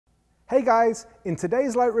Hey guys, in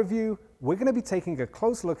today's Lite review, we're going to be taking a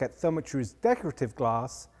close look at Therma-Tru's decorative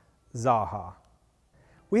glass, Zaha.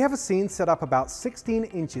 We have a scene set up about 16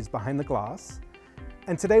 inches behind the glass,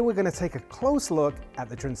 and today we're going to take a close look at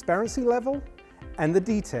the transparency level and the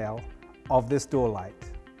detail of this door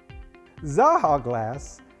light. Zaha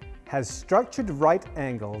glass has structured right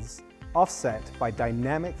angles offset by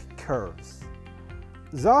dynamic curves.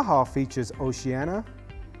 Zaha features Oceania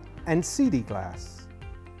and CD glass,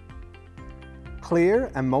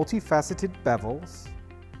 clear and multifaceted bevels,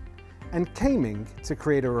 and caming to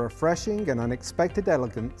create a refreshing and unexpected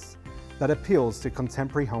elegance that appeals to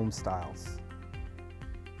contemporary home styles.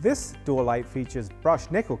 This door light features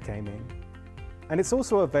brushed nickel caming, and it's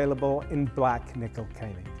also available in black nickel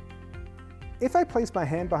caming. If I place my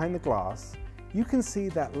hand behind the glass, you can see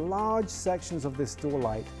that large sections of this door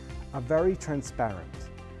light are very transparent,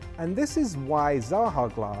 and this is why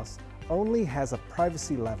Zaha glass only has a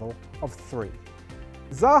privacy level of 3.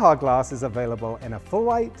 Zaha glass is available in a full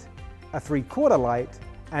light, a 3/4 light,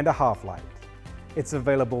 and a half light. It's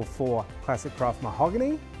available for Classic Craft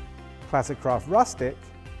Mahogany, Classic Craft Rustic,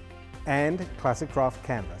 and Classic Craft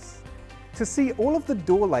Canvas. To see all of the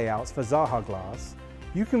door layouts for Zaha glass,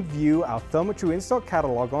 you can view our Therma-Tru in-stock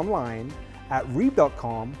catalog online at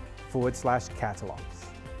reeb.com/catalogs.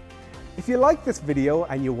 If you like this video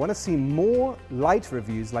and you want to see more Lite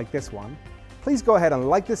reviews like this one, please go ahead and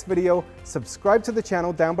like this video, subscribe to the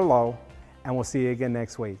channel down below, and we'll see you again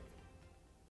next week.